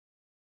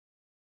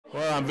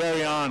Well, I'm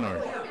very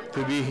honored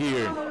to be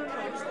here.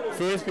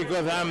 First,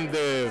 because I'm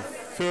the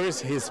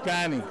first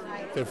Hispanic,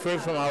 the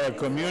first from our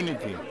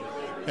community.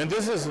 And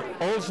this is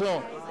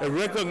also a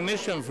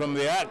recognition from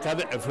the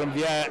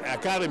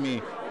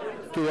Academy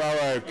to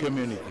our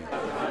community.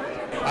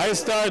 I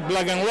started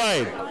black and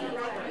white.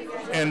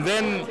 And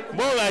then,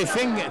 well, I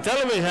think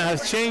television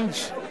has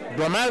changed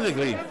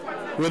dramatically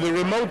with the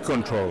remote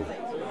control.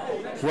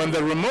 When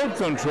the remote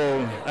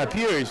control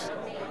appears,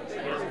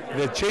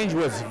 the change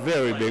was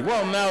very big.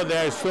 Well, now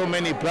there are so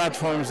many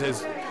platforms.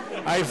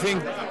 I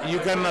think you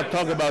cannot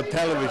talk about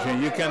television.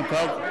 You can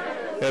talk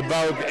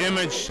about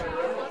image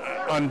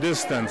on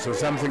distance or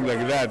something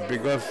like that,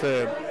 because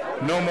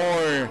no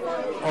more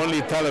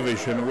only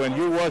television. When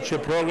you watch a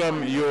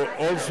program, you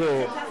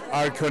also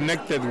are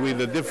connected with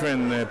the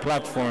different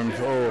platforms,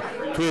 or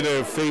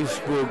Twitter,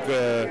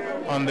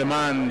 Facebook, on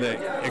demand,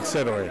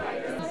 etc.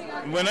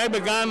 When I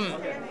began,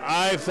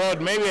 I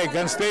thought maybe I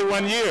can stay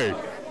 1 year.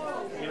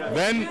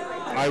 Then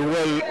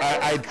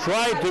I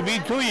tried to be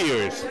 2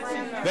 years.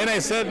 Then I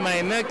said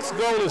my next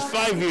goal is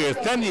 5 years,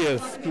 10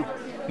 years.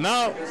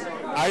 Now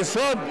I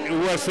thought it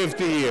was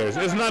 50 years.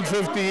 It's not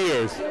 50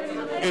 years.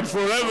 It's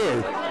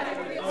forever.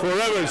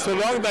 Forever, so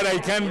long that I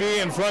can be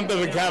in front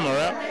of a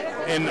camera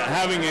and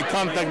having a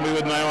contact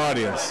with my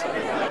audience.